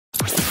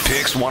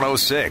WPYX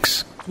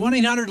 106.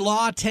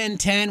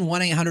 1-800-LAW-1010,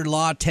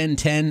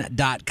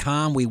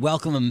 1-800-LAW-1010.com. We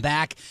welcome him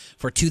back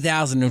for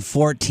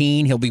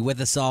 2014. He'll be with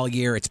us all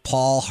year. It's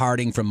Paul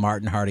Harding from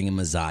Martin Harding and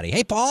Mazzotti.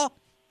 Hey, Paul.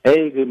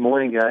 Hey, good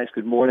morning, guys.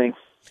 Good morning.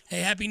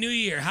 Hey, Happy New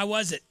Year. How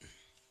was it?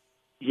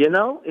 You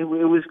know, it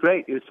was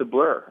great. It was a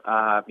blur.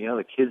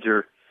 The kids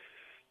are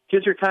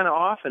kind of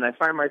off, and I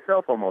find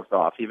myself almost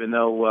off, even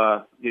though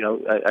I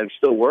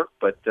still work,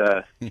 but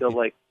felt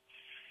like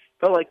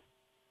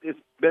it's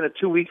been a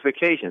 2-week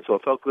vacation, so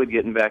it felt good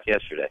getting back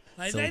yesterday.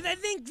 I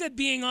think that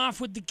being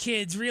off with the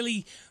kids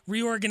really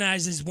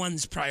reorganizes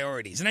one's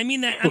priorities, and I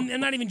mean that.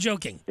 I'm not even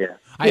joking. Yeah,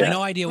 I have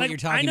no idea what you're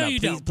talking about. I know you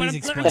don't, but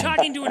I'm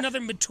talking to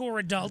another mature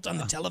adult on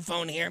the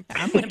telephone here.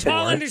 And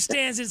Paul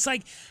understands it's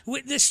like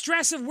the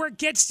stress of work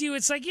gets to you.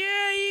 It's like,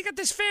 yeah, you got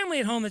this family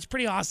at home that's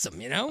pretty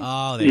awesome, you know?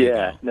 Oh, there you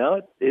go.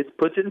 No, it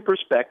puts it in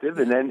perspective,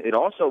 and then it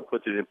also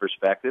puts it in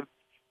perspective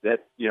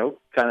that,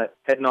 kind of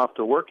heading off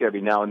to work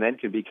every now and then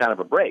can be kind of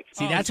a break.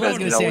 See, that's what I was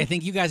going to say. I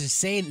think you guys are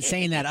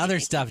saying that other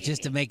stuff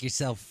just to make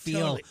yourself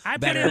feel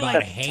better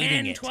about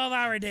hating it.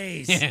 12-hour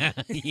days.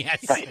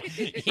 Yes.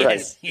 Right.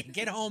 Yes.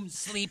 Get home,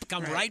 sleep,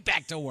 come right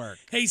back to work.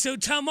 Hey, so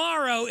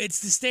tomorrow it's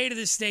the State of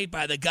the State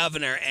by the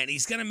governor, and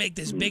he's going to make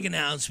this big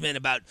announcement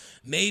about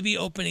maybe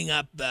opening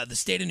up the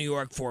state of New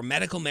York for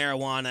medical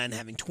marijuana and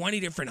having 20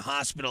 different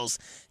hospitals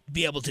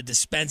be able to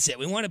dispense it.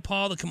 We wanted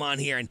Paul to come on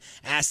here and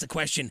ask the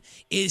question,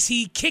 is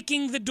he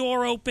kicking the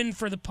door open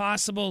for the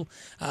possible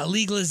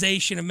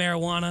legalization of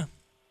marijuana?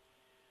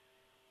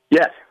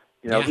 Yes.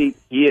 He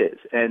is.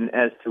 And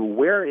as to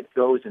where it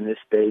goes in this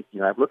state,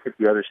 I've looked at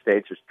the other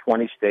states. There's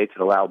 20 states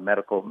that allow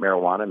medical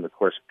marijuana, and of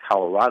course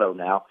Colorado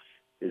now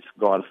has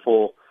gone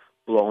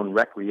full-blown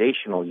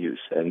recreational use.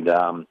 And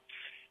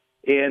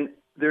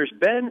there's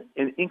been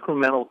an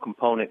incremental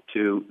component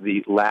to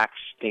the lax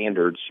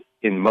standards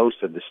in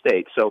most of the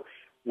states. So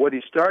what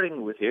he's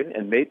starting with here,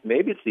 and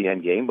maybe it's the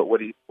end game, but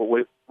what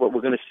we're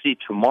going to see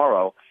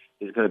tomorrow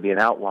is going to be an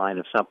outline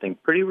of something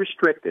pretty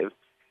restrictive,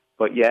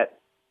 but yet,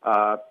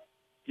 as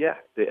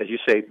you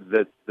say,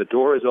 the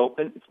door is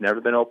open. It's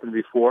never been open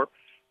before.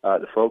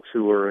 The folks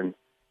who are in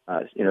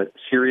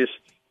serious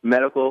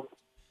medical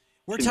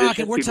We're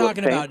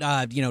talking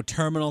about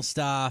terminal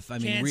stuff. I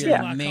mean, Cancer, really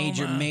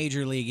glaucoma.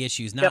 major league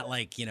issues, not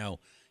like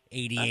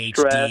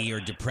ADHD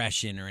or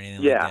depression or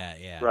anything like that.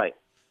 Yeah, right.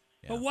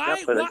 But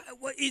why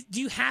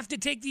do you have to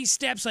take these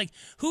steps? Like,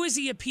 who is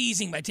he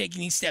appeasing by taking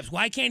these steps?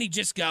 Why can't he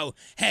just go,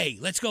 hey,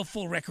 let's go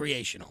full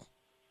recreational?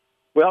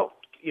 Well,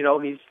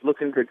 he's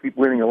looking to keep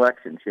winning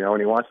elections,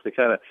 and he wants to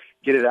kind of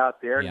get it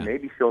out there and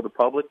maybe show the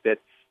public that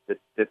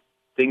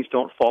things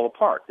don't fall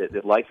apart,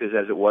 that life is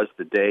as it was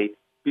the day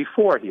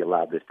before he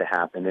allowed this to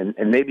happen.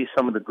 And maybe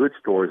some of the good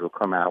stories will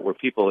come out where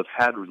people have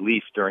had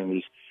relief during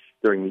these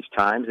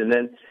times. And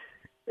then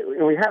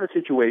we have a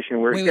situation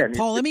where, Wait,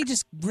 Paul, let me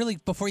just really,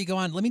 before you go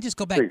on, let me just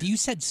go back. Please. You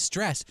said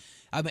stress.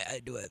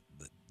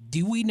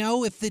 Do we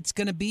know if it's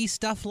going to be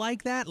stuff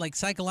like that, like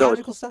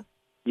psychological stuff?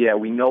 Yeah,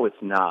 we know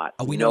it's not.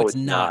 Oh, we know it's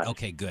not.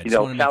 Okay, good. Just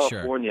want to make sure.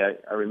 California,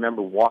 I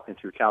remember walking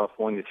through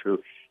California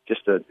through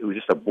it was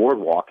just a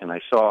boardwalk, and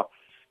I saw,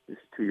 this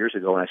is 2 years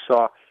ago, and I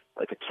saw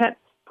like a tent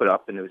put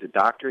up, and there was a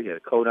doctor. He had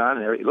a coat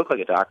on, and he looked like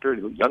a doctor, a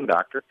young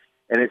doctor,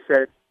 and it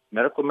said,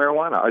 medical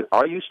marijuana.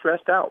 Are you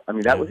stressed out? I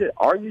mean, that was it.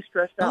 Are you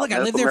stressed out? Well, look, I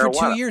lived there for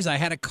 2 years. I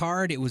had a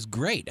card. It was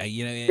great.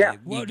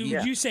 What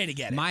did you say to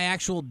get it? My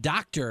actual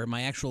doctor,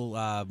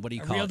 what do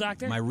you call it? Real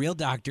doctor? My real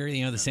doctor,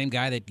 the same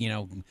guy that,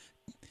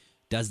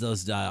 does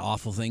those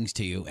awful things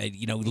to you,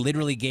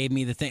 literally gave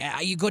me the thing.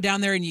 You go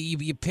down there and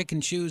you pick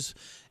and choose.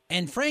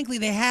 And frankly,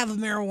 they have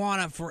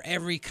marijuana for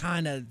every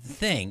kind of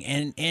thing.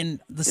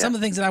 And some of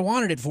the things that I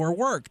wanted it for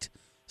worked.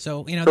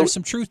 So, there's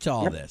some truth to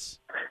all this.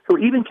 So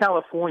even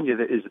California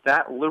that is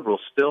that liberal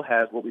still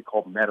has what we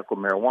call medical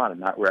marijuana,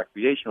 not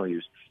recreational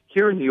use.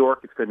 Here in New York,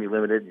 it's going to be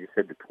limited, you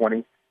said, to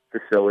 20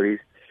 facilities.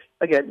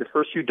 Again, the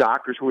first few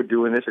doctors who are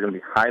doing this are going to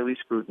be highly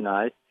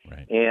scrutinized.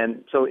 Right.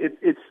 And so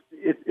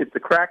it's a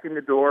crack in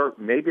the door.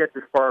 Maybe that's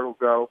as far it'll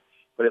go.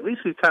 But at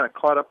least we've kind of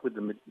caught up with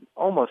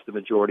almost the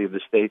majority of the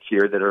states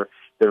here that are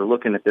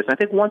looking at this. And I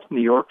think once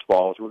New York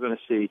falls, we're going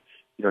to see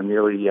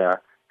nearly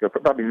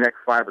probably the next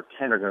 5 or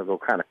 10 are going to go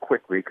kind of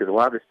quickly because a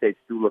lot of the states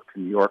do look to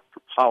New York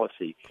for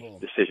policy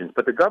decisions.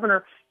 But the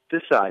governor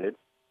decided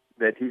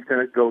that he's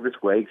going to go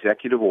this way,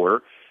 executive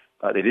order.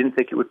 They didn't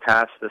think it would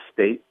pass the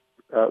state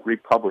Senate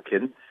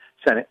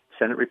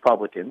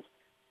Republicans.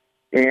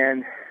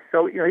 And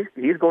so,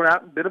 he's going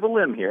out on a bit of a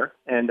limb here.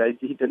 And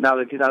he's now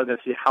going to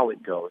see how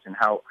it goes and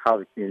how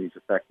the community is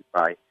affected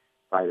by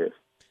this.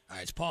 All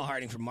right, it's Paul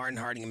Harding from Martin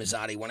Harding and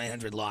Mazzotti,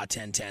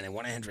 1-800-LAW-1010 and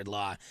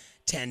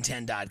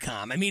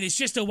 1-800-LAW-1010.com. I mean, it's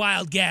just a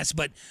wild guess,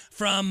 but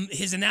from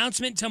his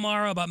announcement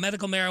tomorrow about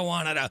medical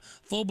marijuana to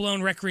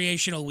full-blown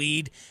recreational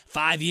weed,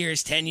 5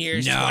 years, 10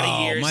 years,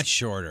 20 years. No, much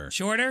shorter.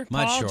 Shorter?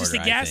 Much Paul, shorter, just a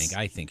guess?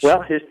 I think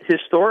Well,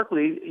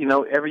 historically,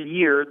 every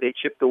year they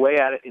chipped away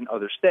at it in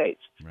other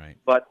states. Right.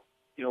 But,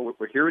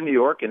 we're here in New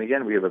York, and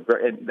again,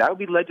 and that would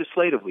be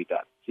legislatively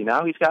done. See,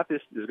 now he's got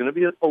this, there's going to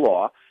be a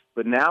law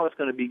But now it's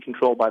going to be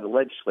controlled by the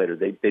legislator.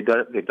 They've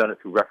done it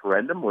through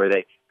referendum, where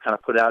they kind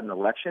of put out an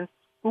election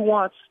who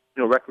wants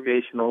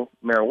recreational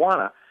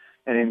marijuana.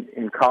 And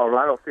in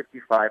Colorado,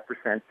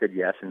 55% said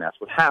yes, and that's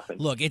what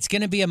happened. Look, it's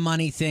going to be a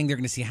money thing. They're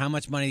going to see how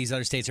much money these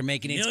other states are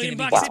making. It's $1 million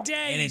going to be a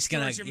day. and it's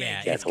going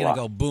to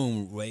go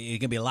boom. It's going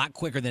to be a lot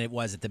quicker than it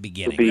was at the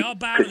beginning. We all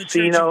bow to the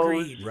Church of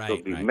Greed.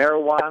 There'll be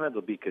marijuana.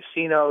 There'll be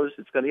casinos.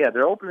 It's going to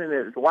they're opening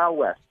it. It's the Wild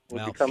West.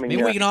 Well,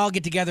 maybe we can all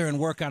get together and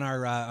work on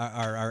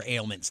our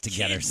ailments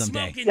together Kids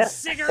someday. Smoking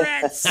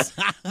cigarettes,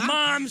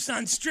 moms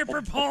on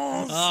stripper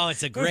poles. Oh,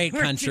 it's a great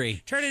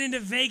country. Turn it into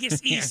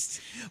Vegas East.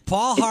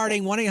 Paul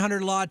Harding,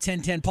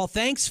 1-800-LAW-1010. Paul,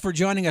 thanks for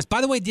joining us. By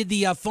the way, did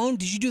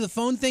you do the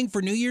phone thing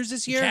for New Year's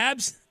this year?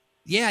 Cabs?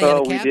 Yeah,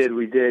 oh, the cabs?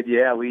 we did.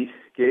 Yeah, we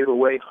gave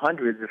away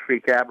hundreds of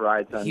free cab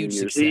rides on Huge New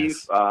Year's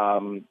success.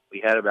 Eve.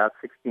 We had about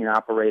 16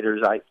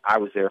 operators. I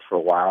was there for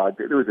a while.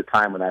 There was a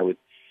time when I would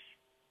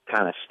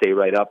kind of stay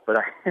right up, but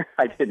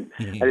I didn't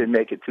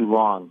make it too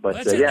long. But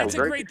that's a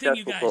very great thing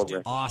you successful guys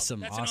program. do. Awesome.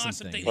 That's an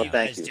awesome thing Well, you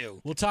thank guys you.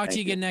 do. We'll talk to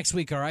you again next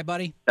week, all right,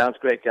 buddy? Sounds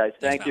great, guys.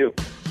 Thank you.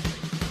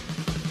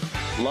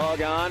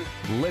 Log on,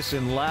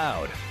 listen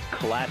loud,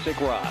 classic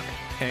rock,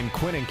 and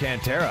Quinn and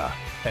Cantera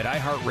at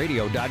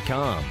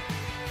iHeartRadio.com.